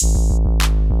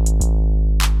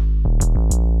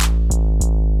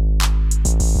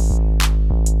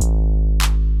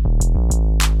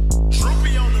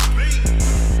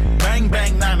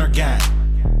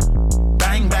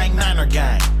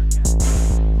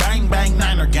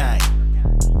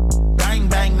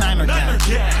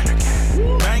gang.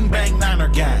 Bang, bang, Niner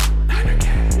gang.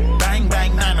 Bang,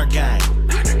 bang, Niner gang.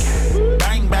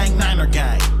 Bang, bang, Niner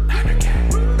gang.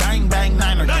 Bang, bang,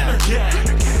 Niner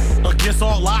gang. Against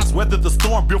all odds, weather the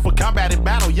storm. Built for combat and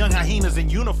battle, young hyenas in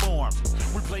uniform.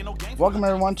 We play no games. Welcome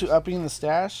everyone to Upping the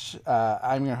Stash.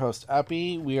 I'm your host,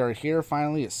 Uppy. We are here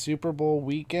finally at Super Bowl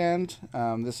weekend.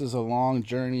 This is a long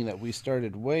journey that we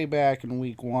started way back in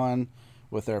week 1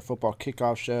 with our football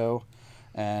kickoff show.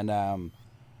 And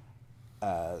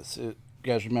so you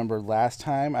guys remember last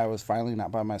time I was finally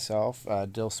not by myself.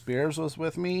 Dill Spears was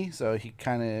with me, so he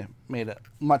kind of made it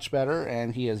much better,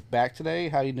 and he is back today.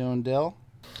 How you doing, Dill?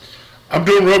 I'm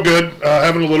doing real good.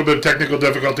 Having a little bit of technical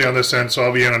difficulty on this end, so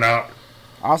I'll be in and out.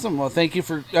 Awesome. Well, thank you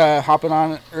for hopping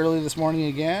on early this morning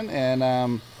again.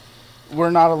 And we're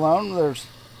not alone. There's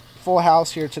full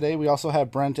house here today. We also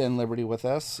have Brent and Liberty with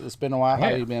us. It's been a while. How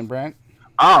you been, Brent?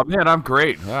 Oh, man, I'm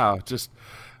great. Yeah, just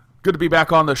good to be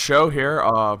back on the show here.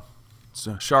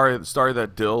 So sorry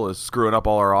that Dill is screwing up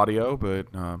all our audio, but,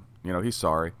 he's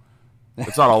sorry.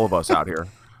 It's not all of us out here.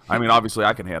 I mean, obviously,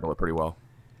 I can handle it pretty well.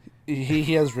 He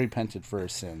has repented for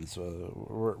his sins,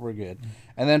 so we're good.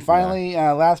 And then finally,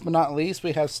 last but not least,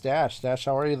 we have Stash. Stash,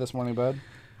 how are you this morning, bud?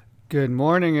 Good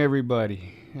morning,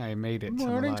 everybody. I made it. Good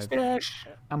morning, Stash.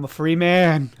 I'm a free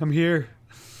man. I'm here.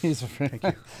 He's a free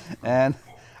man. And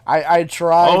I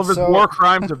tried. All of his war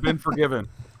crimes have been forgiven.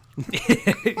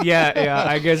 Yeah.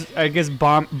 I guess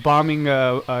bombing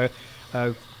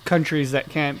countries that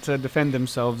can't defend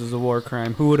themselves is a war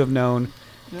crime. Who would have known?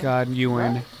 Yeah. God,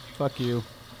 UN. Right. Fuck you.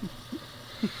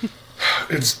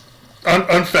 It's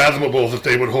unfathomable that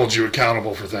they would hold you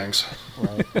accountable for things.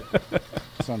 Right.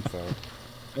 It's unfair.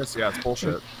 It's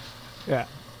bullshit. Yeah.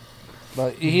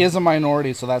 But he is a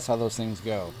minority, so that's how those things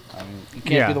go. I mean, you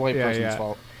can't be the white person's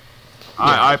fault.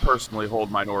 I personally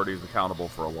hold minorities accountable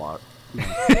for a lot.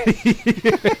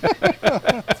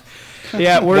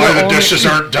 Yeah, why the dishes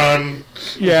aren't done.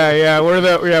 Yeah, we're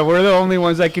the only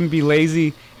ones that can be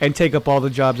lazy and take up all the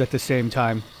jobs at the same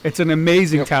time. It's an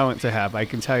amazing talent to have, I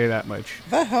can tell you that much.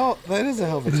 That is a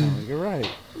hell of a talent. You're right.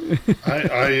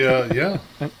 Yeah.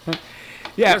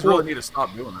 You guys really need to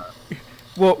stop doing that.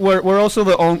 Well, we're also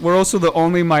the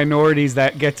only minorities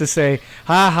that get to say,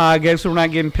 "Ha, guess we're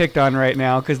not getting picked on right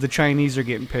now because the Chinese are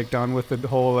getting picked on with the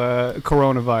whole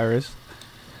coronavirus."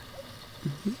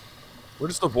 We're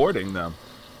just avoiding them.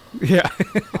 Yeah.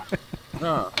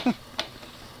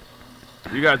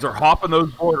 You guys are hopping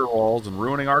those border walls and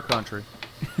ruining our country.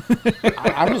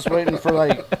 I'm just waiting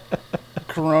for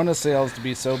Corona sales to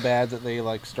be so bad that they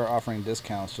start offering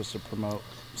discounts just to promote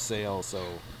sales. So,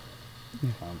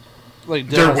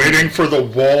 they're waiting for the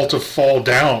wall to fall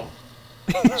down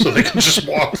so they can just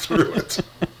walk through it.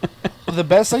 The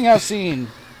best thing I've seen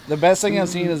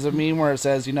is a meme where it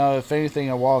says, if anything,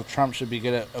 a wall of Trump should be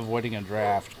good at avoiding a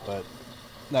draft, but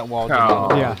that wall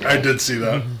didn't. Yeah, I did see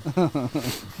that.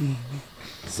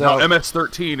 So now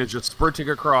MS-13 is just sprinting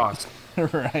across.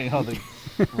 Right, all the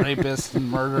rapists and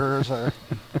murderers are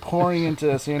pouring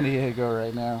into San Diego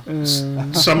right now.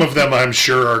 Some of them, I'm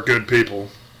sure, are good people.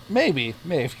 Maybe.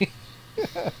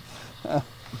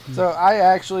 So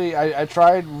I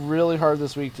tried really hard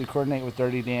this week to coordinate with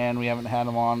Dirty Dan. We haven't had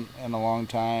him on in a long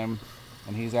time,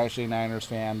 and he's actually a Niners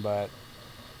fan, but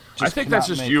I think that's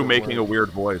just you making a weird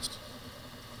voice.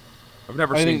 I've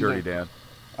never seen Dirty Dan.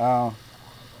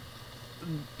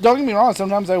 Don't get me wrong,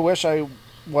 sometimes I wish I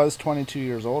was 22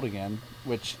 years old again,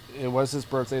 which it was his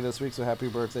birthday this week, so happy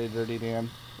birthday, Dirty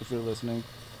Dan, if you're listening.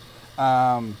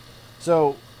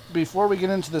 So before we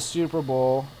get into the Super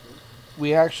Bowl,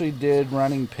 we actually did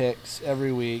running picks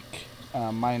every week,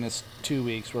 minus 2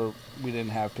 weeks where we didn't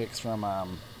have picks from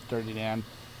Dirty Dan.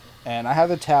 And I have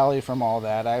the tally from all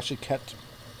that. I actually kept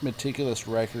meticulous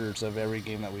records of every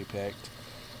game that we picked.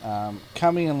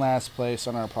 Coming in last place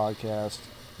on our podcast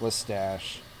was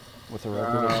Stash with a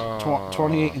record of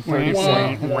 28 and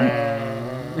 37.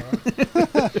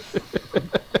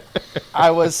 I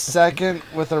was second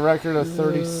with a record of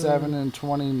 37 and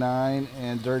 29,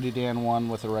 and Dirty Dan won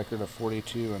with a record of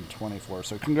 42 and 24.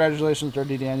 So congratulations,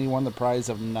 Dirty Dan. You won the prize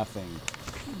of nothing.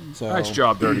 So, nice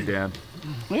job, Dirty Dan.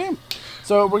 Yeah.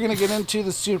 So we're going to get into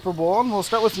the Super Bowl, and we'll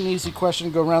start with an easy question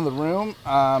to go around the room.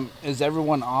 Is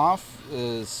everyone off?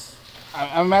 I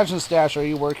imagine, Stash, are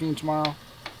you working tomorrow?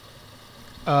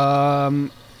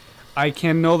 I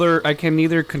can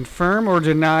neither confirm or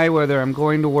deny whether I'm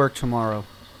going to work tomorrow.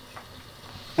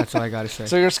 That's all I gotta say.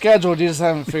 So you're scheduled. You just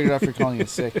haven't figured out if you're calling you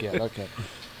sick yet. Okay.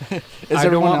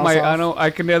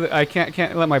 I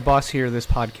can't let my boss hear this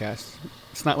podcast.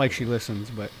 It's not like she listens,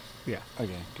 but yeah.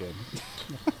 Okay, good.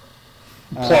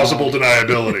 Plausible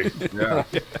deniability. Yeah.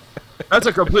 That's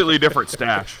a completely different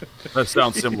stash. That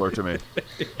sounds similar to me.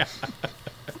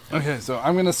 Okay, so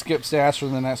I'm going to skip Stash for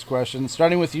the next question.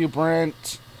 Starting with you,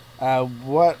 Brent.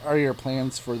 What are your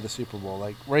plans for the Super Bowl?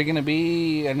 Like, where are you going to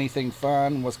be? Anything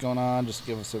fun? What's going on? Just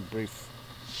give us a brief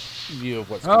view of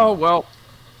what's going on. Oh, well,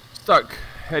 stuck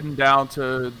heading down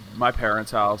to my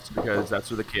parents' house because that's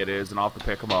where the kid is, and I'll have to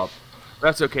pick him up.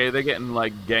 That's okay. They're getting,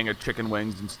 like, gang of chicken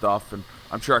wings and stuff, and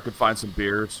I'm sure I could find some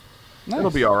beers. Nice.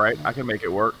 It'll be all right. I can make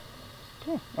it work.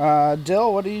 Cool.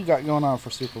 Dill, what do you got going on for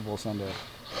Super Bowl Sunday?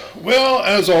 Well,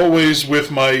 as always with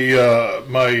my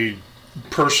my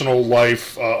personal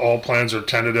life, all plans are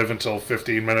tentative until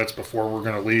 15 minutes before we're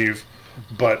going to leave.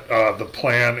 But the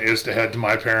plan is to head to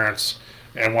my parents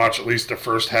and watch at least the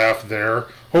first half there.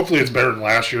 Hopefully it's better than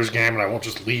last year's game, and I won't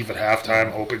just leave at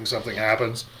halftime hoping something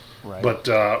happens. Right. But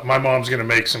my mom's going to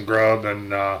make some grub,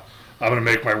 and I'm going to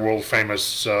make my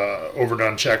world-famous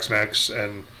overdone Chex Mix,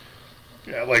 and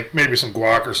like maybe some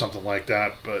guac or something like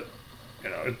that. But you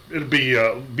know, it'd be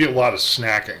a lot of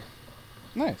snacking.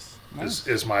 Nice.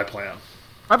 Is my plan.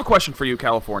 I have a question for you,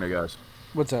 California guys.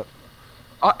 What's up?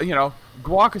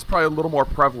 Guac is probably a little more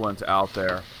prevalent out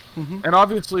there. Mm-hmm. And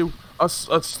obviously,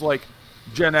 us like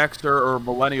Gen Xer or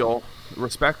Millennial,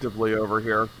 respectively, over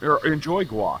here, enjoy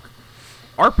guac.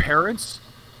 Our parents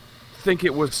think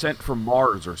it was sent from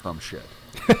Mars or some shit.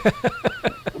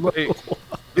 Like,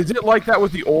 is it like that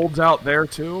with the olds out there,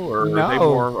 too? Or are they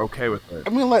more okay with it?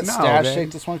 I'm going to let Stash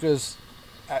take this one because,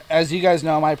 as you guys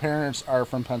know, my parents are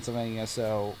from Pennsylvania,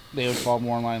 so they would fall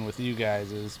more in line with you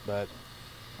guys', but...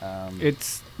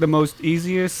 It's the most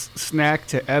easiest snack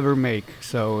to ever make,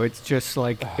 so it's just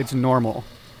like, it's normal.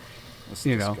 It's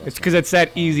You know, disgusting. it's because it's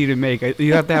that easy to make.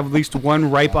 You have to have at least one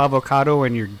ripe avocado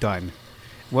and you're done.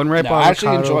 One ripe No, I avocado.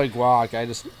 actually enjoy guac. I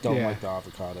just don't Yeah. like the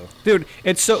avocado. Dude,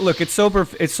 it's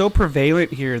so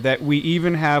prevalent here that we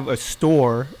even have a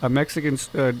store, a Mexican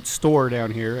store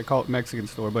down here. I call it Mexican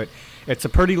store, but it's a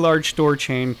pretty large store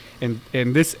chain in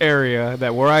this area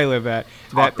that where I live at.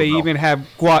 That they Bell. even have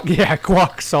guac,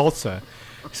 guac salsa.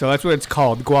 So that's what it's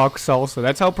called, guac salsa.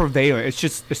 That's how prevalent. It's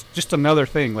just another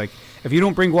thing. Like if you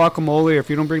don't bring guacamole, or if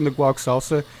you don't bring the guac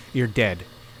salsa, you're dead.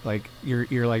 Like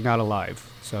you're like not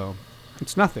alive. So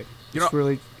it's nothing. It's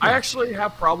really. I yeah. actually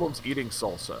have problems eating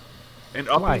salsa, and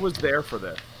Uppy Why? was there for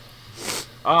this.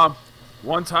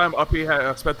 One time Uppy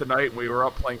had spent the night and we were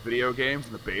up playing video games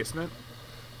in the basement,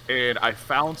 and I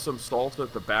found some salsa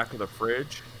at the back of the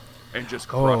fridge, and just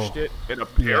crushed it. And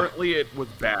apparently it was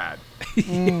bad.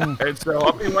 And so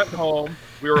Uppy went home.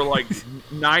 We were like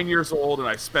 9 years old, and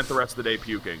I spent the rest of the day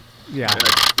puking. Yeah. And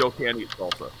I still can't eat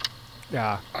salsa.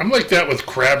 Yeah. I'm like that with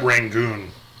crab rangoon.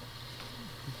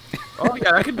 Oh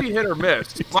yeah, that can be hit or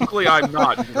miss. Luckily, I'm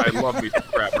not because I love me some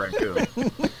crab rangoon.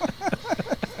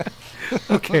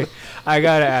 Okay, I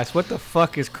gotta ask, what the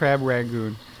fuck is crab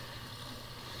rangoon?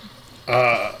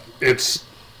 It's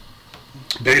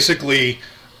basically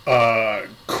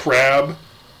crab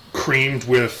creamed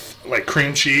with like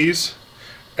cream cheese,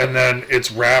 and then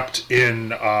it's wrapped in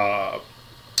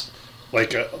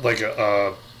like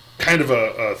a kind of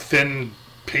a thin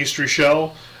pastry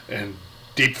shell and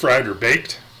deep fried or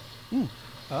baked.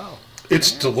 Oh.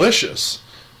 It's delicious,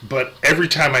 but every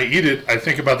time I eat it, I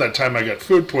think about that time I got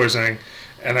food poisoning,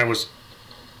 and I was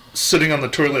sitting on the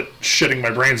toilet shitting my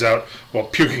brains out while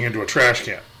puking into a trash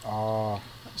can. Oh,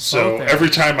 So Okay. every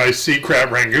time I see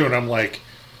crab rangoon, I'm like,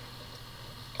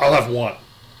 I'll have one,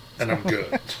 and I'm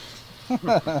good.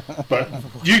 But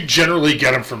you generally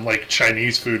get them from like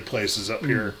Chinese food places up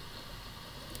here.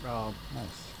 Oh, nice.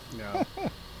 no.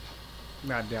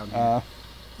 Not down here.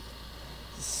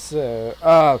 So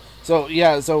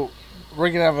we're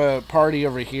gonna have a party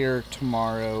over here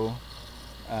tomorrow,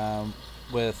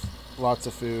 with lots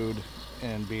of food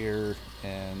and beer,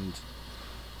 and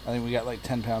I think we got like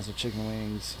 10 pounds of chicken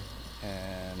wings,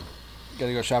 and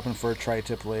gotta go shopping for a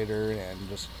tri-tip later, and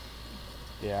just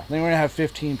I think we're gonna have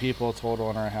 15 people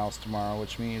total in our house tomorrow,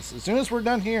 which means as soon as we're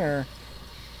done here,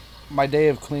 my day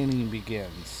of cleaning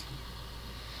begins.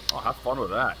 Oh, have fun with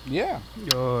that. Yeah.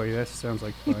 Oh, yeah, that sounds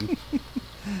like fun.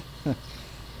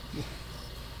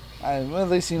 Well, at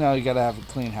least you gotta have a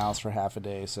clean house for half a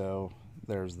day, so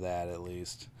there's that at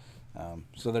least.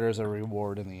 So there is a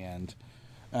reward in the end.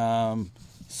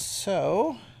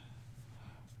 So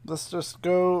let's just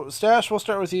go. Stash, we'll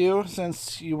start with you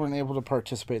since you weren't able to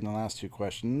participate in the last two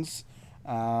questions.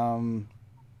 What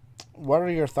are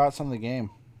your thoughts on the game?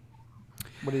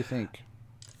 What do you think?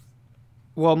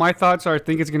 Well, my thoughts are I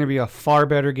think it's going to be a far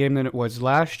better game than it was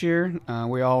last year.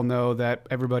 We all know that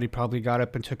everybody probably got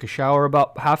up and took a shower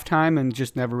about halftime and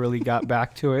just never really got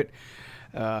back to it.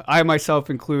 I myself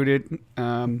included.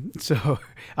 So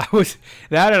I was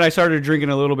that, and I started drinking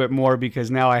a little bit more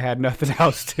because now I had nothing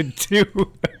else to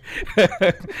do.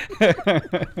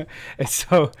 And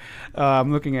so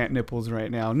I'm looking at nipples right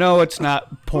now. No, it's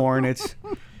not porn. It's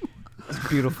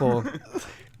beautiful,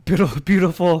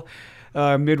 beautiful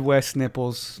Midwest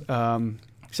nipples.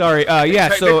 Sorry. Yeah.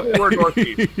 So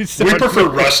We prefer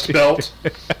Rust Belt.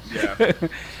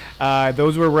 Yeah.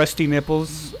 those were rusty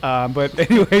nipples. But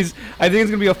anyways, I think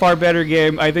it's gonna be a far better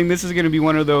game. I think this is gonna be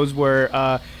one of those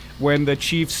where when the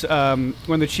Chiefs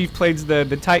played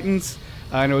the Titans,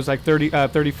 and it was like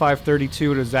 35-32.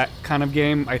 It was that kind of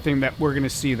game. I think that we're gonna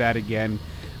see that again.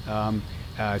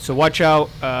 So watch out,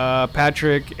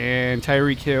 Patrick and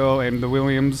Tyreek Hill and the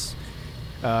Williams.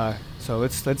 So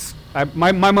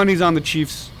my money's on the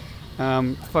Chiefs.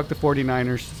 Fuck the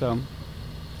 49ers. So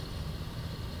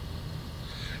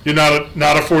You're not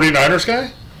a 49ers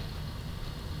guy?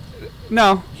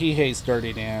 no, He hates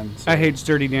Dirty Dan. So. I hate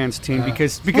Dirty Dan's team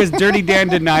because Dirty Dan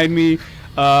denied me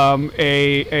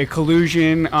a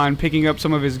collusion on picking up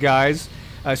some of his guys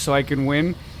so I can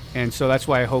win, and so that's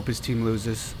why I hope his team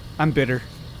loses. I'm bitter.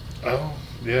 Oh,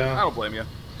 I yeah. don't blame you.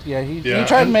 Yeah, he Yeah,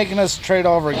 tried and- making us trade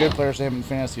all of our good players to him in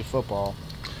fantasy football.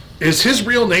 Is his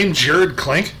real name Jared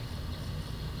Klink?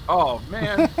 Oh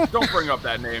man, don't bring up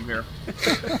that name here.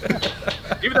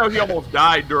 Even though he almost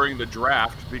died during the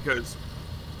draft because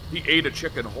he ate a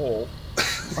chicken whole.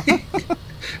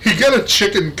 He got a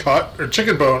chicken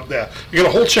bone. Yeah, he got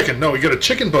a whole chicken. No, he got a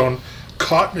chicken bone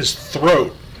caught in his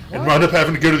throat and wound up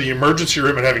having to go to the emergency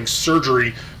room and having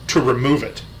surgery to remove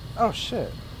it. Oh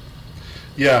shit!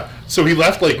 Yeah, so he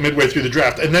left like midway through the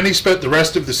draft, and then he spent the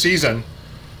rest of the season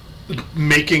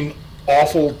making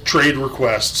awful trade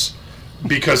requests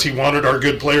because he wanted our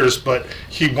good players, but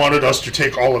he wanted us to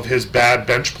take all of his bad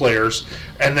bench players,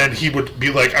 and then he would be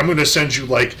like, I'm going to send you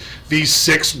like these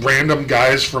 6 random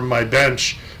guys from my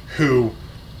bench who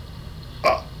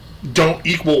don't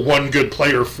equal one good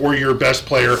player for your best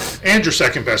player and your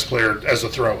second best player as a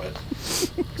throw-in.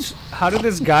 How did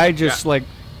this guy just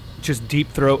deep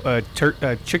throat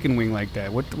a chicken wing like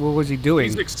that? What was he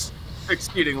doing? He's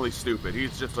exceedingly stupid.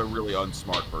 He's just a really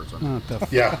unsmart person. What the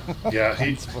f- Yeah.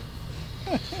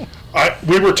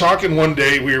 We were talking one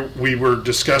day. We were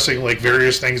discussing like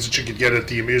various things that you could get at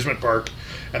the amusement park,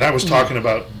 and I was talking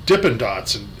about Dippin'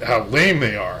 Dots and how lame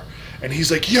they are. And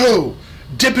he's like, "Yo,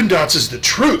 Dippin' Dots is the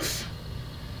truth."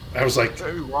 I was like,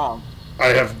 You're wrong. "I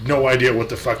have no idea what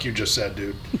the fuck you just said,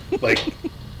 dude. Like,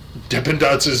 Dippin'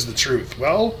 Dots is the truth."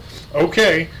 Well,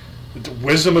 okay. The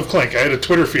Wisdom of Clink. I had a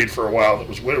Twitter feed for a while that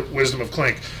was Wisdom of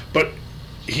Clink, but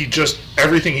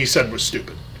everything he said was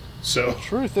stupid. So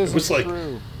Truth it isn't was like,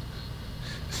 true.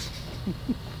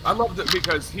 I loved it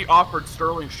because he offered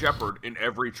Sterling Shepard in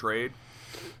every trade,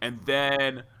 and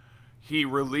then he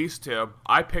released him.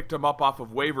 I picked him up off of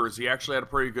waivers. He actually had a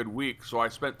pretty good week, so I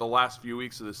spent the last few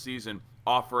weeks of the season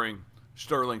offering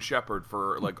Sterling Shepard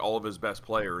for like all of his best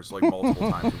players, like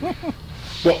multiple times a week.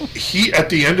 well, at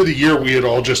the end of the year, we had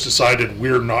all just decided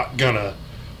we're not gonna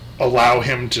allow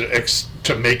him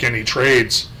to make any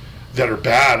trades that are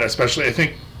bad. Especially, I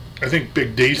think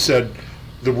Big D said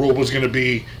the rule was going to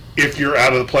be if you're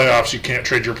out of the playoffs, you can't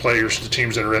trade your players to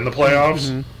teams that are in the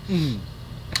playoffs.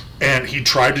 And he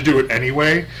tried to do it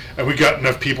anyway, and we got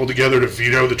enough people together to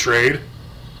veto the trade.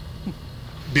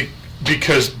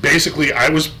 Because basically I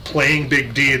was playing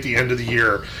Big D at the end of the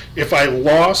year. If I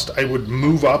lost, I would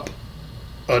move up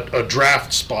a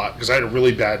draft spot because I had a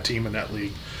really bad team in that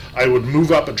league. I would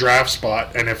move up a draft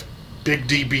spot, and if Big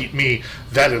D beat me,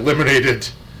 that eliminated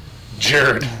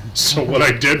Jared. So what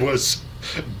I did was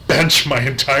bench my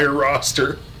entire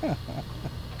roster.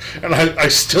 And I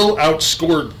still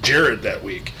outscored Jared that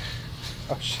week.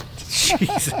 Oh shit!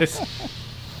 Jesus.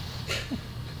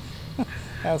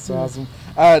 That's awesome.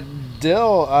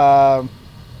 Dill,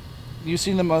 you've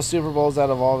seen the most Super Bowls out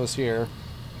of all of us here.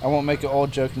 I won't make an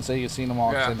old joke and say you've seen them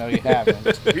all because Yeah. I know you haven't.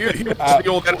 He was the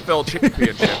old NFL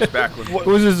championships back when What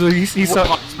was this? He saw,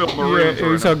 Pottsville Maroons he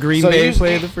were saw in it. Green So Bay you-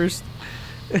 play the first.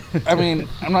 I mean,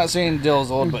 I'm not saying Dill's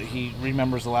old, but he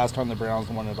remembers the last time the Browns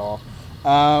won it all.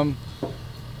 What are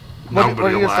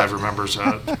Nobody your alive thoughts? remembers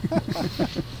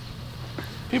that.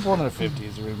 People in their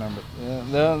 50s remember.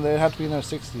 They have to be in their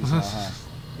 60s now, huh?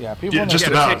 Yeah, people Yeah, in just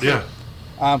their about, take-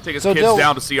 yeah. Take his so kids Dill,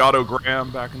 down to see Otto Graham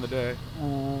back in the day.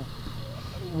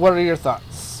 what are your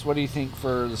thoughts? What do you think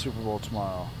for the Super Bowl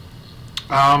tomorrow?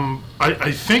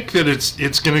 I think that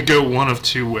it's going to go one of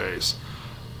two ways.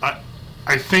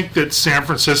 I think that San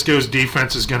Francisco's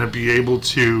defense is going to be able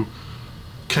to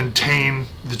contain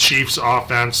the Chiefs'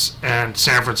 offense, and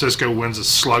San Francisco wins a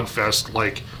slugfest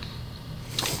like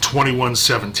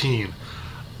 21-17.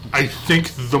 I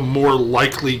think the more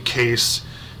likely case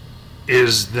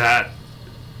is that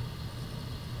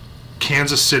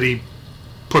Kansas City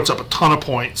puts up a ton of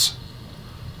points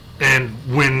and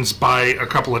wins by a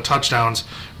couple of touchdowns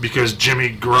because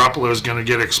Jimmy Garoppolo is going to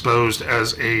get exposed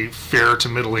as a fair to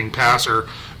middling passer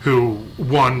who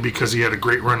won because he had a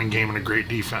great running game and a great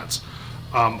defense.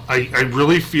 I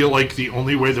really feel like the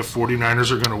only way the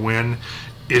 49ers are going to win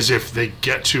is if they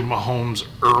get to Mahomes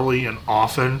early and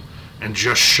often and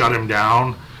just shut him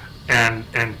down, and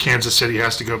Kansas City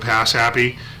has to go pass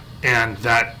happy, and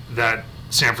that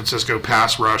San Francisco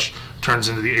pass rush turns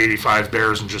into the 85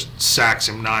 Bears and just sacks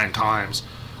him 9 times.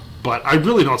 But I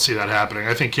really don't see that happening.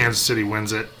 I think Kansas City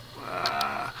wins it.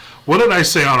 What did I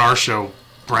say on our show,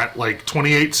 Brent? Like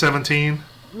 28-17?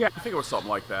 Yeah, I think it was something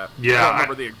like that. Yeah, I don't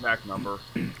remember the exact number.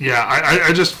 Yeah,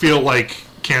 I just feel like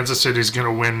Kansas City's going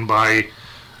to win by.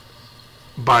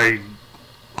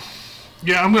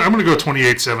 Yeah, I'm going to go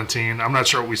 28-17. I'm not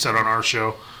sure what we said on our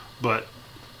show, but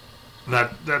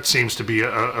that seems to be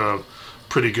a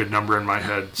pretty good number in my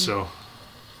head. So.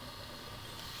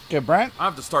 Okay, Brent? I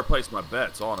have to start placing my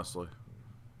bets, honestly.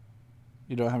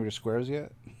 You don't have your squares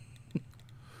yet?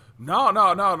 No.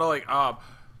 Like,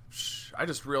 I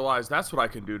just realized that's what I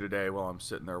can do today while I'm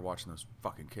sitting there watching those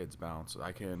fucking kids bounce.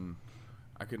 I can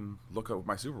look at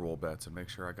my Super Bowl bets and make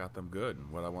sure I got them good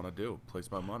and what I want to do, place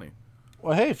my money.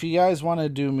 Well, hey, if you guys want to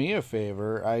do me a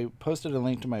favor, I posted a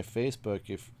link to my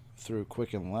Facebook through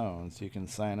Quicken Loans. You can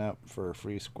sign up for a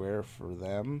free square from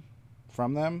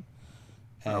them.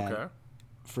 And Okay.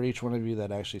 for each one of you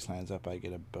that actually signs up, I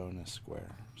get a bonus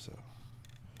square. So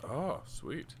Oh,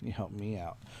 sweet. you help me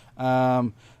out.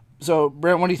 So,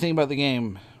 Brent, what do you think about the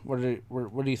game? What do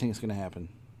you think is going to happen?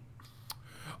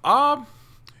 I've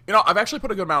actually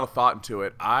put a good amount of thought into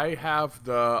it. I have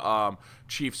the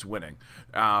Chiefs winning.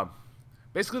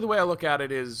 Basically, the way I look at it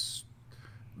is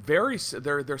they're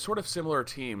sort of similar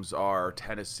teams are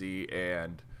Tennessee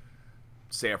and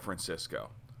San Francisco.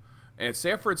 And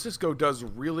San Francisco does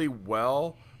really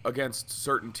well against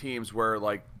certain teams where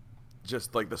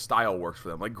just the style works for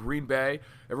them. Like Green Bay,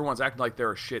 everyone's acting like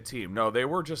they're a shit team. No, they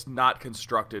were just not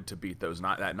constructed to beat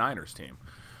that Niners team.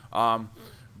 But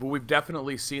we've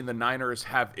definitely seen the Niners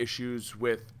have issues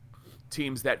with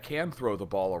teams that can throw the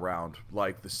ball around,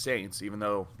 like the Saints, even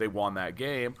though they won that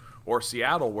game, or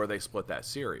Seattle, where they split that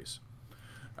series.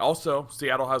 Also,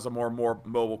 Seattle has a more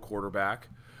mobile quarterback.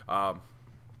 I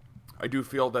do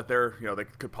feel that they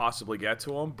could possibly get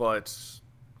to him, but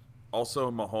also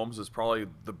Mahomes is probably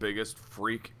the biggest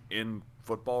freak in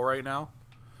football right now.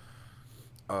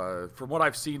 From what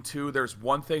I've seen, too, there's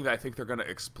one thing that I think they're going to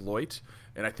exploit,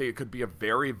 and I think it could be a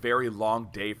very, very long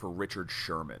day for Richard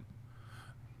Sherman.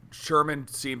 Sherman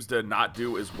seems to not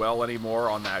do as well anymore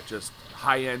on that just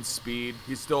high-end speed.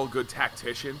 He's still a good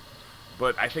tactician,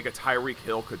 but I think a Tyreek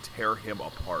Hill could tear him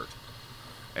apart.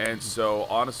 And so,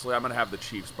 honestly, I'm going to have the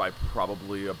Chiefs by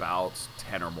probably about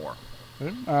 10 or more.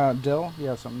 Dill, you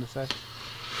have something to say?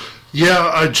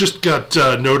 Yeah, I just got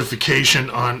notification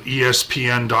on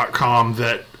ESPN.com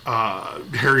that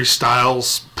Harry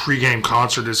Styles' pregame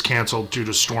concert is canceled due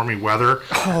to stormy weather.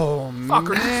 Oh,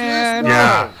 Fucker, man.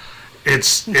 Yeah,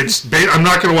 I'm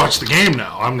not going to watch the game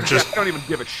now. I'm just I don't even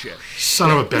give a shit.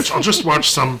 son of a bitch. I'll just watch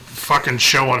some fucking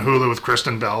show on Hulu with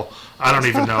Kristen Bell. I don't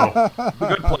even know.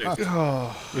 Good place.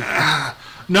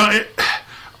 No,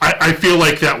 I feel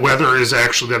like that weather is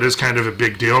kind of a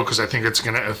big deal because I think it's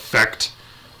going to affect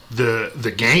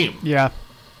the game. Yeah.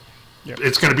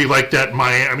 It's going to be like that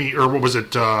Miami, or what was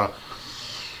it?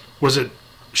 Was it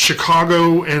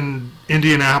Chicago and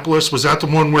Indianapolis? Was that the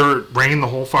one where it rained the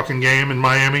whole fucking game in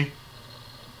Miami?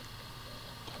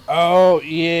 Oh,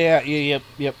 yeah,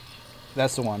 yep.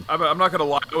 That's the one. I'm not going to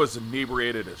lie. I was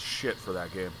inebriated as shit for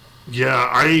that game. Yeah,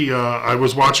 I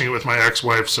was watching it with my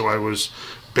ex-wife, so I was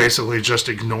basically just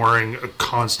ignoring a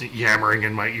constant yammering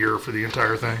in my ear for the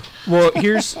entire thing. Well,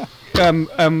 here's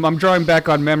I'm drawing back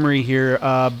on memory here,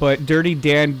 but Dirty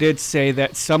Dan did say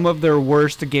that some of their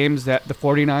worst games that the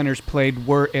 49ers played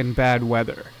were in bad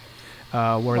weather,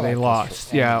 where they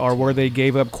lost. Yeah, or where they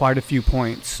gave up quite a few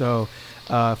points. So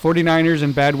 49ers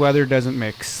and bad weather doesn't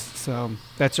mix. So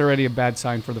that's already a bad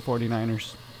sign for the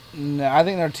 49ers. No, I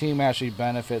think their team actually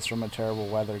benefits from a terrible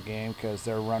weather game because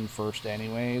they're run first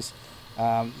anyways.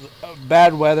 A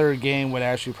bad weather game would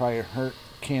actually probably hurt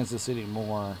Kansas City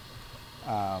more.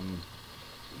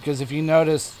 Because if you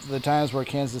notice, the times where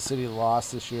Kansas City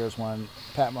lost this year is when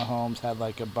Pat Mahomes had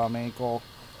like a bum ankle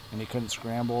and he couldn't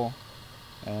scramble.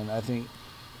 And I think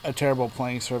a terrible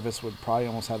playing surface would probably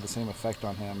almost have the same effect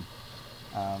on him.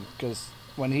 Because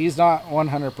when he's not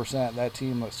 100%, that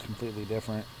team looks completely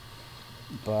different.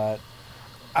 But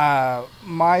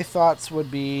My thoughts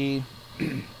would be,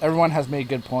 everyone has made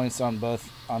good points on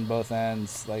both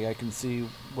ends. Like, I can see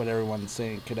what everyone's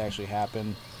saying could actually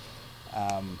happen.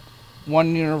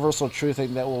 One universal truth I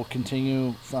think that will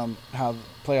continue from how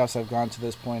playoffs have gone to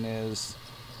this point is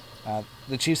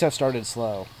the Chiefs have started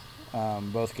slow,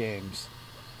 both games.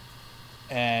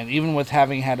 And even with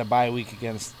having had a bye week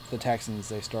against the Texans,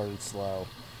 they started slow.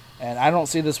 And I don't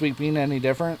see this week being any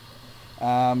different.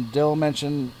 Dill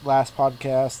mentioned last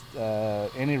podcast,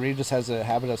 Andy Reid just has a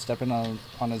habit of stepping on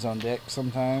his own dick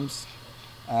sometimes.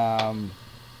 So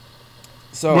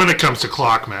When it comes to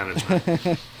clock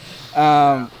management.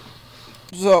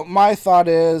 So my thought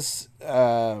is,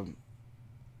 I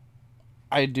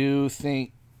do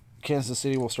think Kansas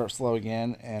City will start slow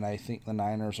again, and I think the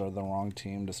Niners are the wrong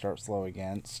team to start slow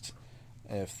against.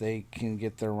 If they can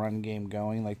get their run game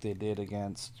going like they did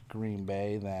against Green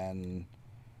Bay, then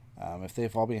if they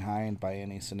fall behind by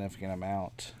any significant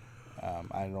amount,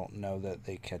 I don't know that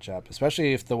they catch up,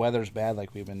 especially if the weather's bad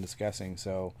like we've been discussing.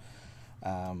 So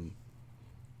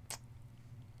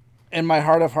in my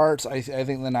heart of hearts, I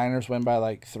think the Niners win by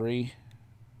like 3,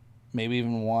 maybe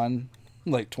even 1,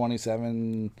 like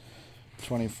 27-24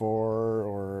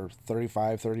 or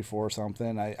 35-34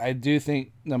 something. I do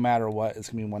think no matter what, it's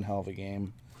going to be one hell of a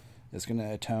game. It's going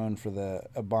to atone for the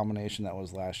abomination that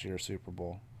was last year's Super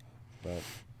Bowl. But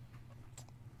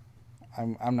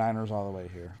I'm Niners all the way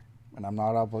here, and I'm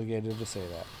not obligated to say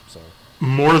that. So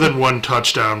More than one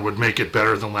touchdown would make it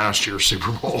better than last year's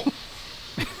Super Bowl.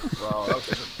 Well, that was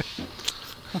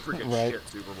a freaking Right. shit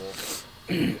Super Bowl.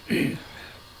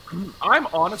 I'm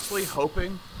honestly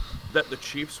hoping that the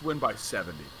Chiefs win by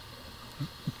 70.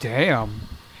 Damn.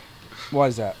 why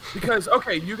is that? Because,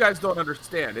 okay, you guys don't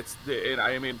understand.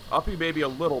 I mean, Uppy maybe a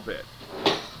little bit,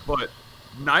 but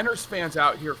Niners fans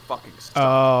out here fucking suck.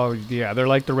 Oh, yeah. They're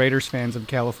like the Raiders fans of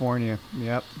California.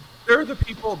 Yep. They're the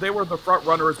people, they were the front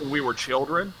runners when we were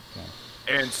children.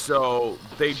 And so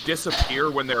they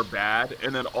disappear when they're bad,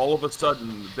 and then all of a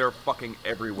sudden they're fucking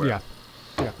everywhere. Yeah.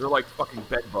 Yeah. They're like fucking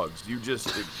bed bugs. You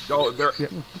just go. They're Yeah.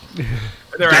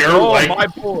 they're like, They're oh like- my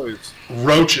boys.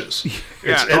 Roaches.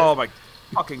 Yeah. Oh my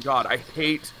fucking god. I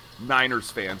hate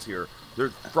Niners fans here. They're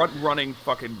front running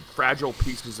fucking fragile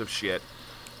pieces of shit.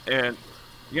 And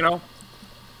you know,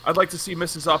 I'd like to see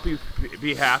Mrs. Uppy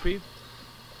be happy,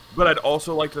 but I'd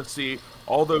also like to see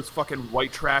all those fucking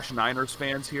white trash Niners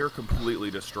fans here completely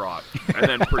distraught, and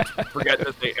then forget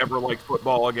that they ever liked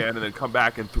football again, and then come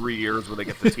back in 3 years when they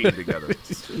get the team together.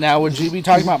 Now, would you be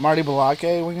talking about Marty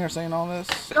Balake when you're saying all this?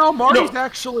 No, Marty's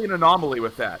actually an anomaly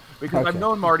with that, because I've Okay.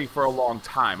 known Marty for a long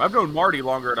time. I've known Marty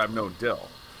longer than I've known Dill.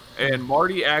 And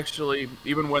Marty actually,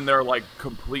 even when they're like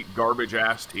complete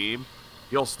garbage-ass team,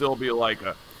 he'll still be like,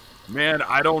 man,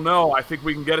 I don't know. I think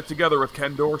we can get it together with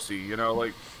Ken Dorsey. You know,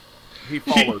 like, he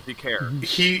follows, he cares.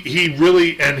 He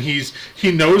really, and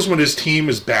he knows when his team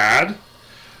is bad.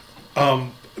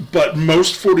 But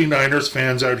most 49ers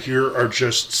fans out here are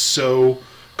just so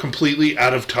completely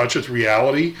out of touch with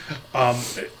reality.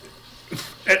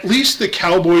 At least the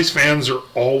Cowboys fans are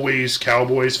always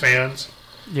Cowboys fans.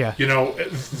 Yeah. You know,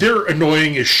 they're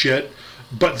annoying as shit,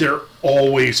 but they're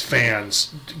always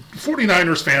fans.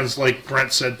 49ers fans, like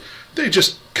Brent said, they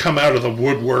just come out of the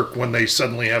woodwork when they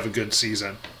suddenly have a good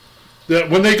season.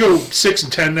 When they go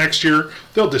 6-10 next year,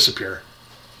 they'll disappear.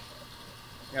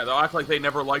 Yeah, they'll act like they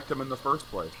never liked them in the first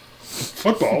place.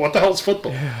 Football? What the hell's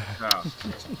football? Yeah.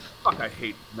 Fuck, I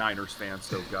hate Niners fans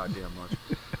so goddamn much.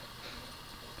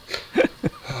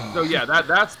 So yeah,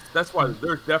 that's why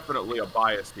there's definitely a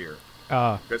bias here.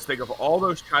 Because think of all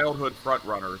those childhood front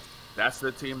runners, that's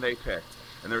the team they picked.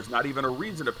 And there's not even a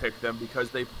reason to pick them because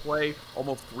they play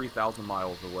almost 3,000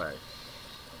 miles away.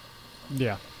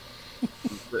 Yeah.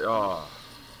 You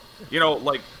know,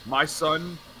 like my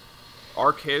son,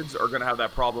 our kids are going to have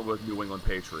that problem with New England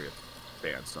Patriots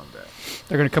fans someday.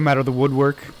 They're going to come out of the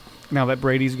woodwork now that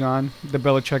Brady's gone. The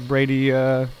Belichick-Brady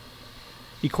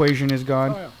equation is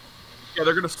gone. Oh, yeah. Yeah,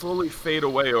 they're going to slowly fade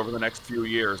away over the next few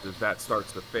years as that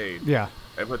starts to fade. Yeah.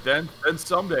 But then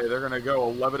someday they're going to go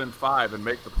 11-5 and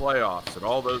make the playoffs, and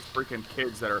all those freaking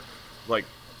kids that are like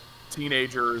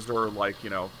teenagers or like, you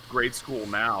know, grade school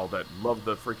now that love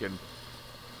the freaking,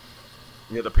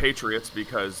 you know, the Patriots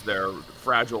because they're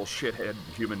fragile shithead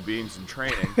human beings in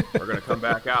training are going to come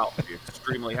back out and be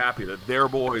extremely happy that their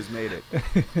boys made it.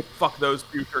 Fuck those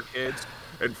future kids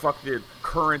and fuck the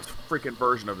current freaking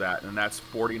version of that, and that's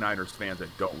 49ers fans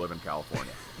that don't live in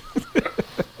California.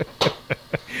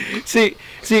 See,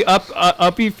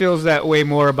 Uppy feels that way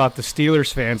more about the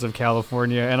Steelers fans of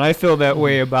California, and I feel that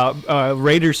way about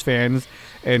Raiders fans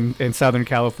in Southern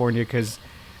California because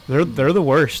They're the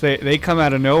worst. They come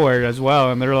out of nowhere as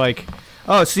well, and they're like,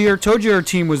 "Oh, see, I told you our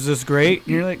team was this great."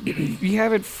 And you're like, "You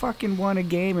haven't fucking won a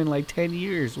game in like 10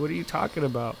 years. What are you talking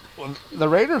about?" Well, the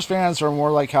Raiders fans are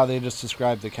more like how they just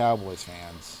described the Cowboys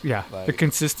fans. Yeah, Like, they're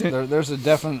consistent. there's a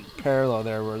definite parallel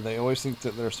there where they always think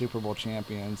that they're Super Bowl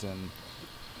champions, and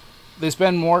they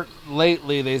spend more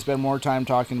time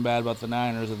talking bad about the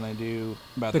Niners than they do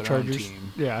about The their Chargers. own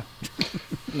team. Yeah.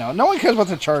 No one cares about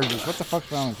the Chargers. What the fuck's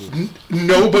wrong with you?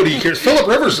 Nobody cares. Philip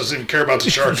Rivers doesn't even care about the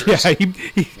Chargers. Yeah,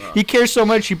 he cares so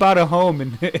much he bought a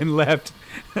home and left.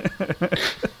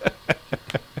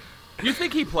 You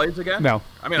think he plays again? No.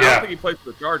 I mean, I Yeah. don't think he plays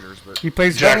for the Chargers, but He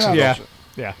plays Jacksonville.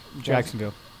 Yeah,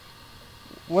 Jacksonville.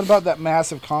 What about that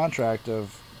massive contract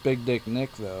of Big Dick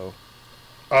Nick, though?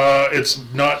 It's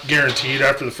not guaranteed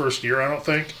after the first year, I don't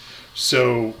think.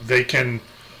 So they can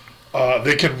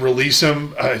release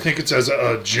him. I think it's as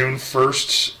a June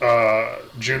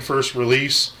 1st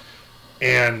release,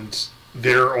 and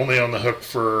they're only on the hook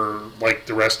for like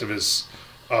the rest of his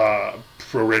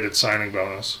prorated signing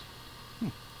bonus.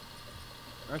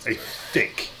 that's I fair.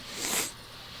 think.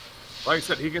 Like I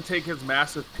said, he can take his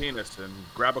massive penis and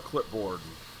grab a clipboard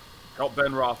and help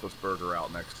Ben Roethlisberger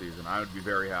out next season. I would be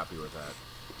very happy with that.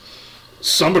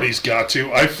 Somebody's got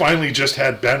to. I finally just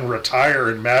had Ben retire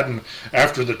in Madden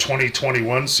after the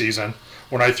 2021 season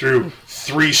when I threw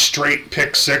 3 straight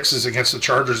pick sixes against the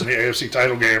Chargers in the AFC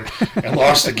title game and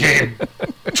lost the game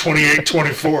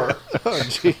 28-24. Oh,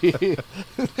 gee.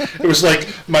 It was like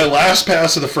my last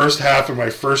pass of the first half and my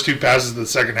first 2 passes of the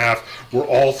second half were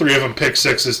all 3 of them pick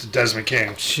sixes to Desmond King.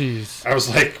 Jeez. I was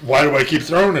like, why do I keep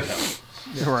throwing at him?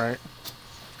 You're right.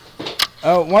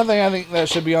 Oh, one thing I think that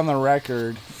should be on the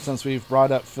record, since we've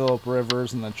brought up Philip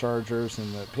Rivers and the Chargers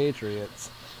and the Patriots,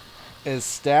 is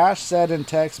Stash said in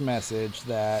text message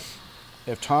that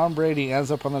if Tom Brady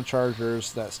ends up on the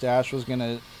Chargers, that Stash was going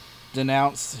to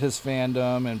denounce his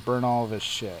fandom and burn all of his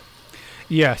shit.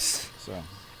 Yes. So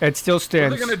It still What are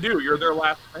stands. they going to do? You're their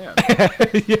last fan.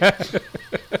 Yeah.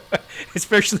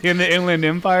 Especially in the Inland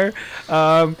Empire.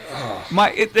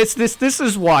 This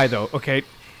is why though. Okay,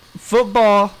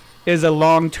 football is a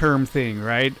long-term thing,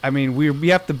 right? I mean, we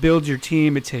have to build your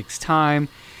team. It takes time,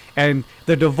 and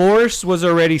the divorce was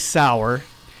already sour.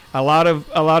 A lot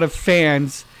of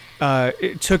fans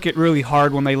took it really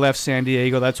hard when they left San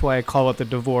Diego. That's why I call it the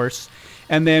divorce.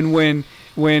 And then when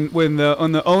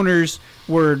the owners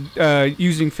were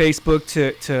using Facebook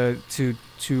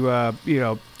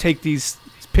to take these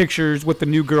pictures with the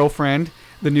new girlfriend,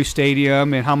 the new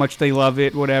stadium, and how much they love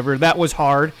it, whatever. That was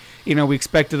hard. We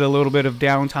expected a little bit of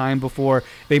downtime before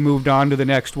they moved on to the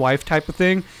next wife type of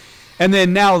thing. And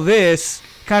then now this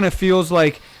kind of feels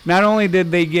like not only did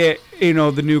they get,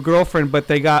 the new girlfriend, but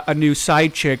they got a new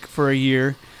side chick for a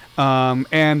year,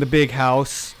 and the big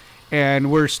house. And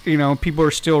people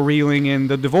are still reeling in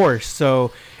the divorce.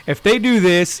 So if they do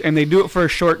this and they do it for a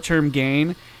short-term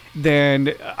gain,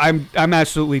 then I'm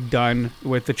absolutely done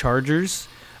with the Chargers.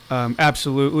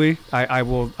 Absolutely, I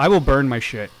will burn my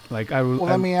shit. Like I will. Well,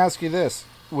 let me ask you this: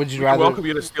 Would you We rather? welcome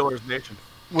you to Steelers Nation.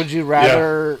 Would you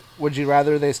rather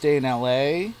they stay in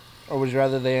L.A. or would you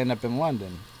rather they end up in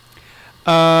London?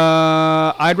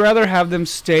 I'd rather have them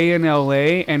stay in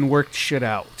L.A. and work shit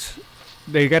out.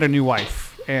 They got a new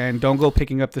wife, and don't go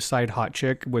picking up the side hot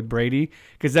chick with Brady,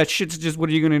 because that shit's just, what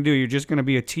are you gonna do? You're just gonna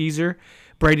be a teaser.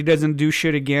 Brady doesn't do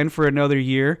shit again for another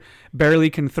year. Barely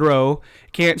can throw.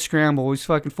 Can't scramble. He's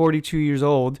fucking 42 years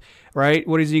old, right?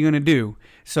 What is he going to do?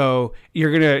 So you're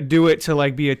going to do it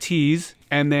to be a tease,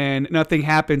 and then nothing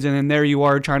happens, and then there you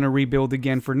are trying to rebuild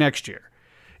again for next year.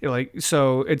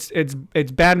 So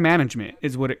it's bad management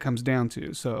is what it comes down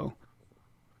to. So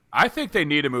I think they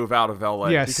need to move out of LA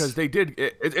Yes. because they did.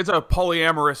 It's a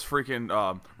polyamorous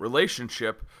freaking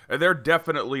relationship, and they're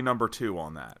definitely number 2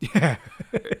 on that. yeah,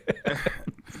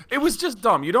 It was just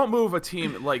dumb. You don't move a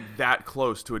team like that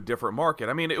close to a different market.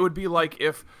 I mean, it would be like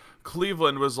if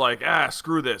Cleveland was like,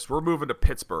 screw this, we're moving to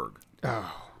Pittsburgh.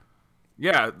 Oh.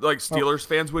 Yeah, like Steelers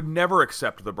fans would never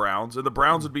accept the Browns, and the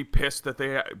Browns would be pissed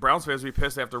Browns fans would be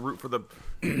pissed they have to root for the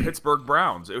Pittsburgh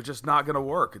Browns. It was just not going to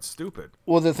work. It's stupid.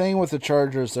 Well, the thing with the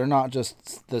Chargers, they're not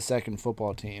just the second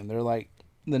football team; they're like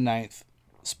the 9th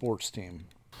sports team.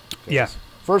 yeah.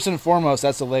 First and foremost,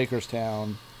 that's a Lakers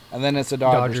town, and then it's a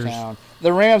Dodgers Dodgers. town.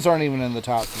 The Rams aren't even in the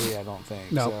top 3, I don't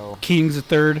think. No, King's a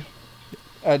third.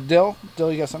 So, Dill,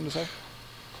 you got something to say?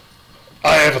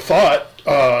 I have a thought.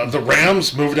 The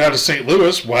Rams moved out of St.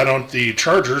 Louis. Why don't the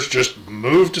Chargers just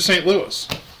move to St. Louis?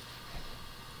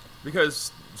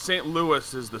 Because St.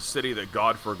 Louis is the city that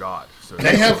God forgot. So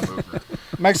They have- moved there.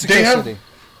 Mexico They have- City.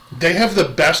 They have the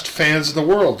best fans in the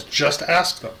world. Just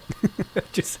ask them.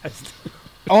 Just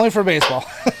Only for baseball.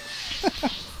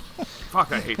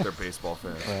 Fuck, I hate their baseball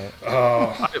fans. Right.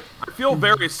 I feel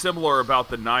very similar about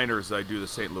the Niners as I do the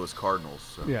St. Louis Cardinals.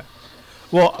 So. Yeah.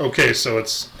 Well, Okay, so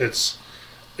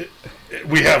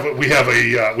we have a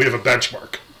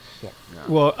benchmark.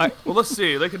 well, Well, let's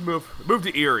see. They could move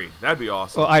to Erie. That'd be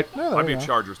awesome. well, I'd be a you go.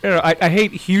 Chargers. I, don't know, I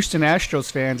hate Houston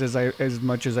Astros fans as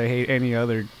much as I hate any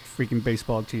other freaking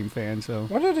baseball team fan. So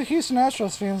What did the Houston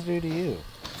Astros fans do to you?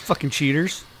 fucking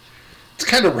cheaters. It's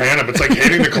kind of random. It's like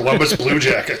hating the Columbus Blue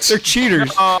Jackets. They're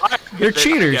cheaters. They're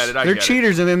cheaters. I They're get it.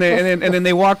 cheaters, and then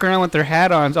they walk around with their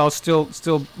hat on, all still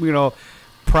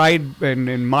pride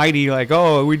and mighty, like,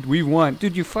 oh, we won,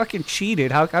 dude. You fucking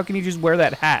cheated. How can you just wear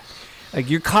that hat? Like,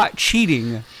 you're caught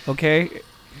cheating. Okay.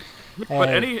 But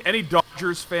any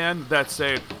Dodgers fan that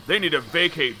say they need to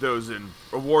vacate those and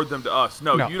award them to us,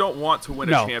 no, No. you don't want to win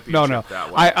a No, championship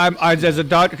that way. I'm as a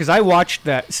Dodger, because I watched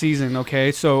that season.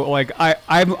 Okay, so like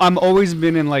I'm always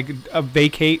been in like a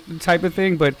vacate type of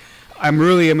thing, but I'm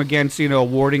against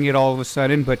awarding it all of a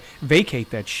sudden. But vacate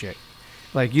that shit.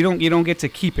 Like you don't get to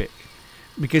keep it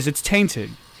because it's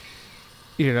tainted.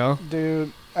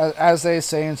 Dude, as they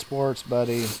say in sports,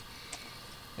 buddy,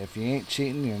 if you ain't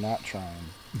cheating, you're not trying.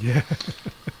 Yeah.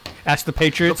 Ask the the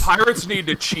Patriots. Pirates need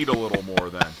to cheat a little more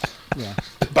then. Yeah.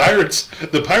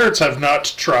 The Pirates have not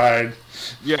tried.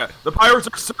 Yeah, the Pirates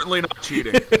are certainly not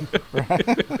cheating.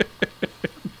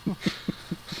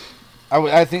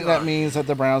 I think that means that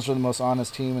the Browns are the most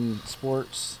honest team in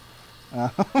sports.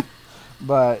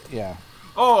 But, yeah.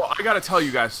 Oh, I gotta tell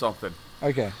you guys something.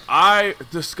 Okay. I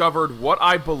discovered what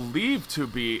I believe to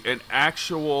be an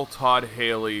actual Todd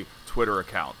Haley Twitter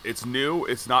account. It's new,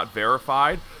 it's not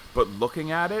verified, but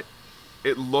looking at it,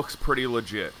 it looks pretty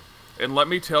legit. And let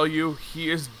me tell you, he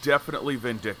is definitely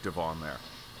vindictive on there.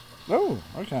 Oh,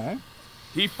 okay.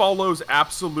 He follows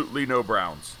absolutely no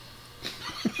Browns.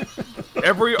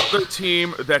 Every other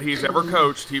team that he's ever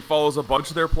coached, he follows a bunch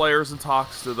of their players and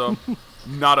talks to them.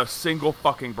 Not a single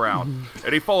fucking Brown.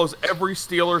 And he follows every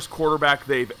Steelers quarterback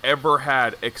they've ever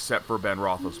had except for Ben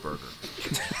Roethlisberger.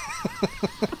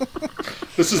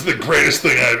 This is the greatest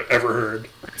thing I've ever heard.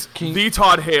 The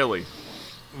Todd Haley.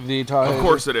 The Todd Of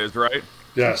course it is, right?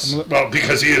 Yes. Well,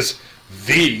 because he is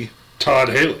the Todd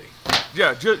Haley.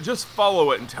 Yeah, just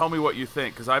follow it and tell me what you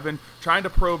think, because I've been trying to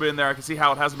probe in there. I can see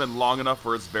how it hasn't been long enough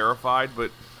where it's verified,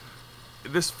 but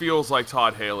this feels like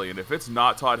Todd Haley, and if it's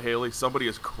not Todd Haley, somebody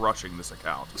is crushing this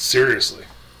account. Seriously.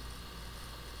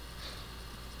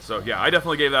 So yeah, I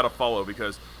definitely gave that a follow,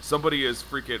 because somebody is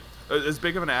freaking as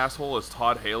big of an asshole as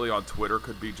Todd Haley on Twitter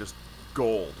could be just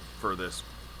gold for this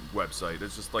website.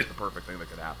 It's just like the perfect thing that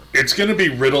could happen. It's going to be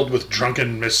riddled with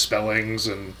drunken misspellings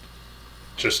and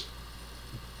just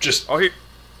Oh,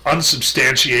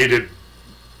 unsubstantiated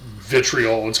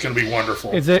vitriol. It's going to be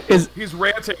wonderful. Is he's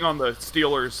ranting on the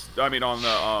Steelers. I mean, on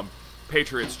the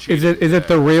Patriots. is it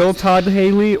the real Todd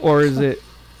Haley or is it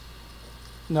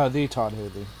No, the Todd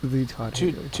Haley. the Todd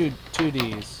Two Haley? two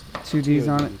D's. Two D's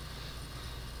on it.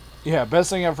 Yeah,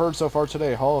 best thing I've heard so far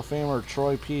today. Hall of Famer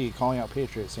Troy P. calling out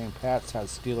Patriots, saying Pats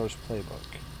has Steelers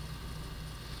playbook.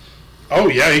 Oh,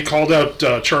 yeah, he called out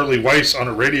Charlie Weiss on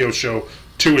a radio show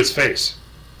to his face.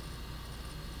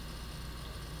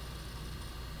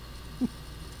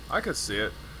 I could see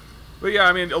it. But yeah,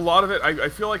 I mean, a lot of it, I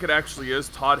feel like it actually is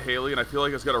Todd Haley, and I feel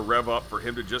like it's going to rev up for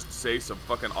him to just say some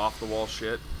fucking off-the-wall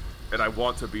shit, and I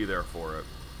want to be there for it.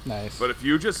 Nice. But if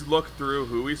you just look through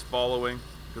who he's following,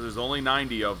 because there's only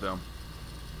 90 of them,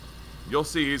 you'll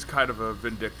see he's kind of a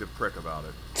vindictive prick about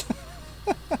it.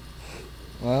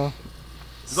 Well,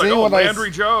 He's like, oh,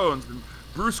 Landry Jones and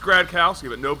Bruce Gradkowski,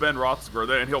 but no Ben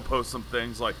Roethlisberger. And he'll post some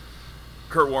things like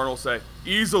Kurt Warner will say,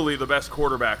 easily the best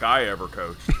quarterback I ever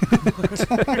coached.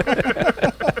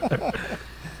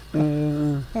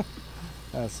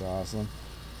 That's awesome.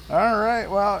 All right,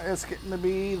 well, it's getting to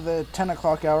be the 10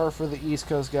 o'clock hour for the East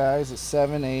Coast guys. It's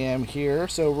 7 a.m. here,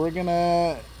 so we're going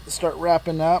to start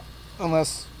wrapping up,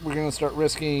 unless we're going to start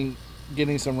risking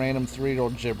getting some random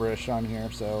three-year-old gibberish on here.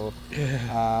 So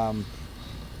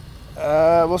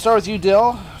we'll start with you,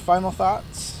 Dill. Final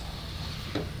thoughts?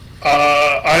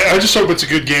 I just hope it's a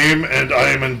good game, and I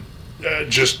am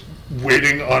just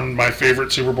waiting on my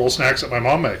favorite Super Bowl snacks that my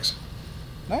mom makes.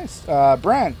 Nice.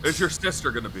 Brent. Is your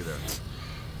sister going to be there?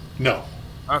 No.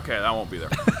 Okay, that won't be there.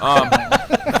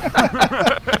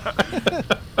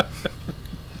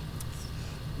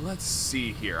 Let's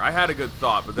see here. I had a good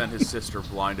thought, but then his sister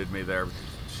blinded me there.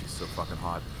 She's so fucking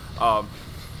hot.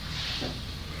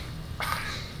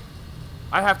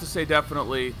 I have to say,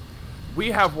 definitely,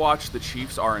 we have watched the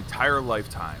Chiefs our entire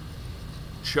lifetime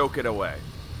choke it away.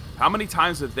 How many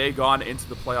times have they gone into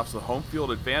the playoffs with home field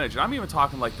advantage? And I'm even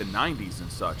talking like the 90s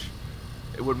and such,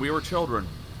 when we were children.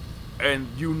 And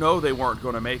you know they weren't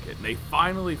going to make it. And they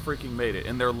finally freaking made it.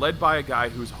 And they're led by a guy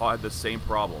who's had the same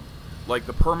problem. Like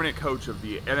the permanent coach of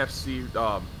the NFC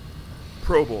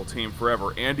Pro Bowl team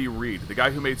forever, Andy Reid. The guy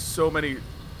who made so many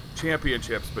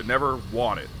championships but never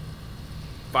won it.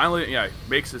 Finally,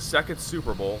 makes his second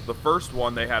Super Bowl. The first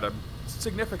one, they had a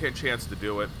significant chance to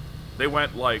do it. They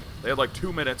had like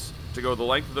 2 minutes to go the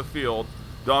length of the field.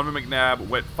 Donovan McNabb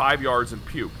went 5 yards and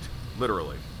puked,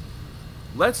 literally.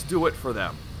 Let's do it for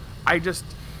them.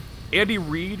 Andy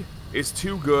Reid is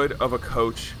too good of a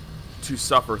coach to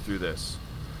suffer through this.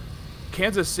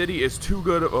 Kansas City is too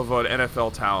good of an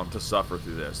NFL town to suffer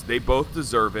through this. They both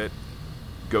deserve it.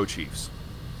 Go Chiefs.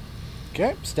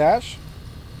 Okay, Stash.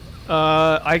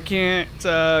 I can't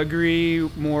agree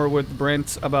more with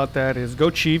Brent about that. Is go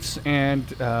Chiefs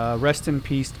and rest in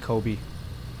peace, Kobe.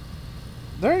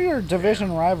 They're your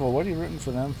division rival. What are you rooting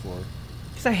for them for?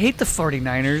 Because I hate the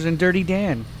 49ers and Dirty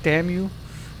Dan. Damn you.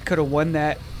 Could have won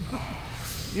that.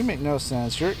 You make no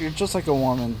sense. You're just like a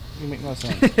woman. You make no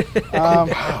sense.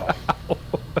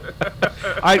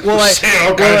 I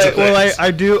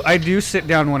do sit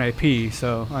down when I pee.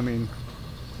 So I mean,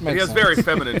 he has very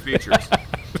feminine features.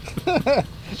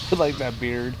 Like that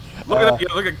beard. Look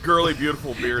at girly,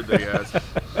 beautiful beard that he has.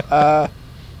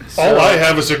 All I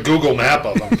have is a Google map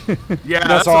of him. Yeah,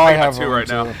 that's all I have too right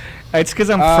too. now. It's because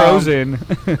I'm frozen.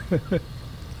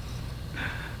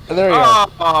 There you go.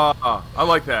 I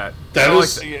like that.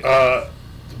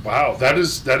 Wow. That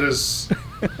is. I'm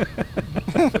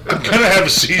gonna have a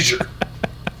seizure.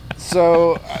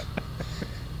 So.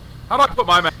 How do I put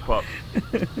my map up?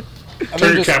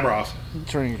 Turn your camera off.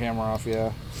 Turn your camera off,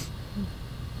 yeah.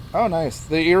 Oh, nice.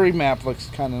 The Erie map looks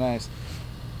kind of nice.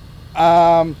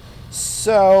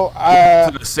 So.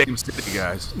 It's in the same city,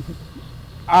 guys.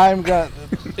 I'm gonna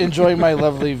enjoy my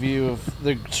lovely view of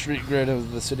the street grid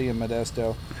of the city of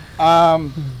Modesto.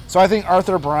 So I think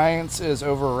Arthur Bryant's is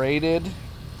overrated.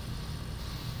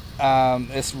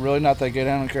 It's really not that good.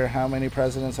 I don't care how many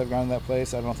presidents have gone to that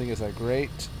place. I don't think it's that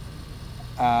great.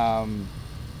 I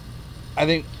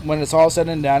think when it's all said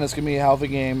and done, it's going to be a hell of a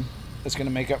game. It's going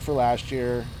to make up for last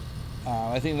year.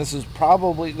 I think this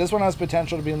one has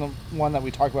potential to be the one that we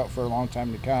talk about for a long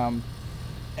time to come.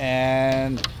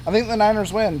 And I think the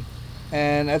Niners win.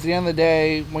 And at the end of the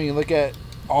day, when you look at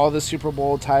all the Super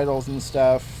Bowl titles and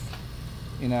stuff,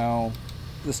 the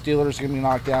Steelers are going to be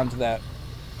knocked down to that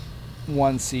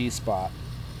 1C spot.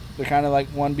 They're kind of like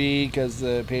 1B because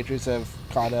the Patriots have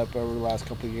caught up over the last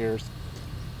couple of years.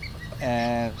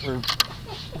 And we're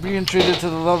being treated to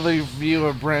the lovely view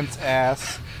of Brent's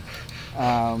ass.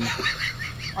 I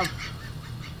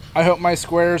hope my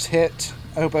squares hit.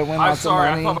 I hope I win lots of money.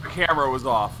 I'm sorry, I thought my camera was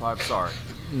off. I'm sorry.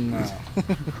 No.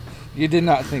 You did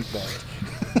not think that.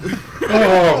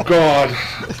 Oh, God.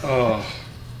 Oh.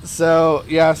 So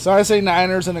I say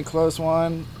Niners in a close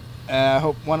one. I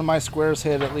hope one of my squares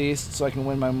hit at least so I can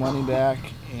win my money back.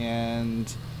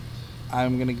 And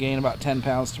I'm going to gain about 10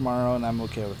 pounds tomorrow, and I'm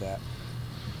okay with that.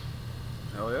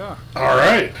 Hell yeah. All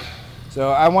right.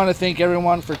 So I want to thank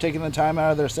everyone for taking the time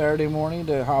out of their Saturday morning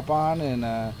to hop on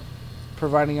and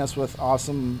providing us with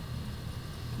awesome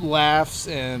laughs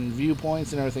and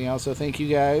viewpoints and everything else. So thank you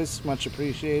guys. Much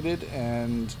appreciated.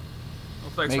 And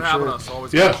thanks for having us.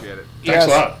 Always appreciate it. Thanks a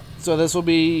lot. So this will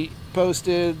be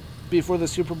posted before the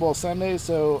Super Bowl Sunday.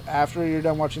 So after you're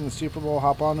done watching the Super Bowl,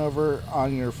 hop on over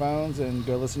on your phones and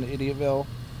go listen to Idiotville.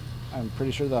 I'm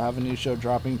pretty sure they'll have a new show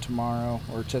dropping tomorrow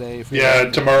or today.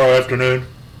 Tomorrow afternoon.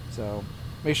 So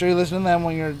make sure you listen to them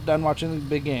when you're done watching the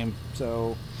big game.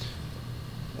 So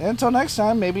until next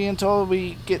time, maybe until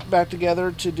we get back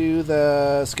together to do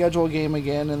the schedule game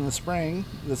again in the spring,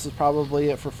 this is probably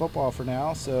it for football for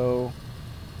now. So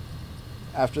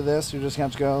after this, you're just going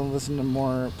to have to go and listen to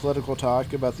more political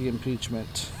talk about the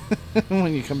impeachment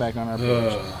when you come back on our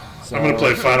page. So, I'm going to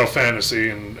play Final Fantasy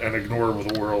and ignore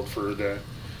the world for a day.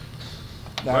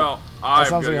 I'm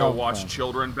going to go watch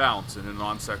children bounce in a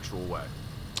non-sexual way.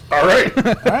 All right. All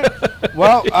right.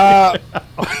 Well,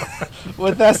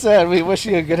 with that said, we wish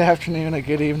you a good afternoon, a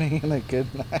good evening, and a good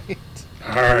night.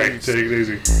 All right. Take it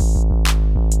easy.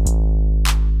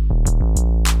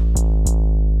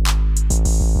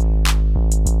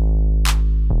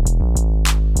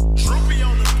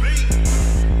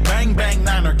 Bang, bang,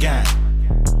 Niner gang.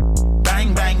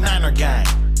 Bang, bang, Niner gang.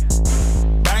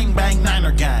 Bang, bang,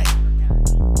 Niner gang.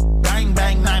 Bang,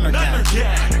 bang, Niner gang.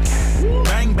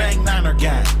 Bang, bang, Niner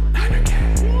gang.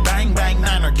 Bang, bang,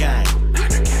 Niner gang.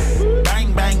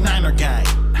 Bang, bang, Niner gang.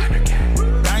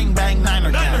 Bang, bang,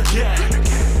 Niner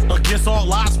gang. Against Against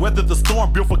all odds, weathered the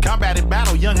storm, built for combat and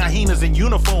battle, young hyenas in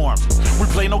uniform. We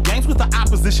play no games with the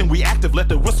opposition, we active, let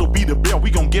the whistle be the bell, we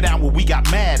gon' get out what we got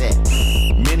mad at.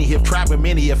 Many have tried, but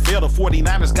many have failed. The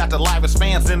 49ers got the livest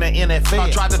fans in the NFL. I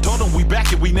tried to tell them we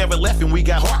back and we never left and we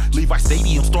got heart. Levi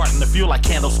Stadium starting to feel like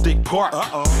Candlestick Park.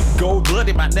 Gold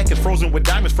blooded, my neck is frozen with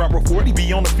diamonds. Front row 40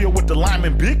 be on the field with the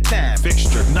lineman, big time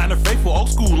fixture. Niner faithful, old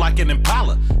school like an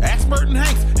Impala. Ask Burton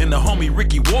Hanks and the homie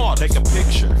Ricky Ward. Take a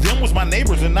picture. Them was my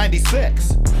neighbors in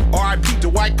 96. R.I.P.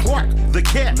 Dwight Clark, the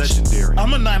catch. Legendary.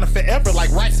 I'm a Niner forever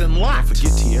like Rice and Locke.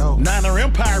 Forget T.O. Niner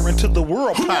Empire into the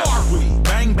world. Who are we?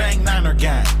 Bang bang Niner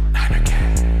gang. Niner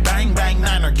gang. Bang bang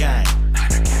Niner gang.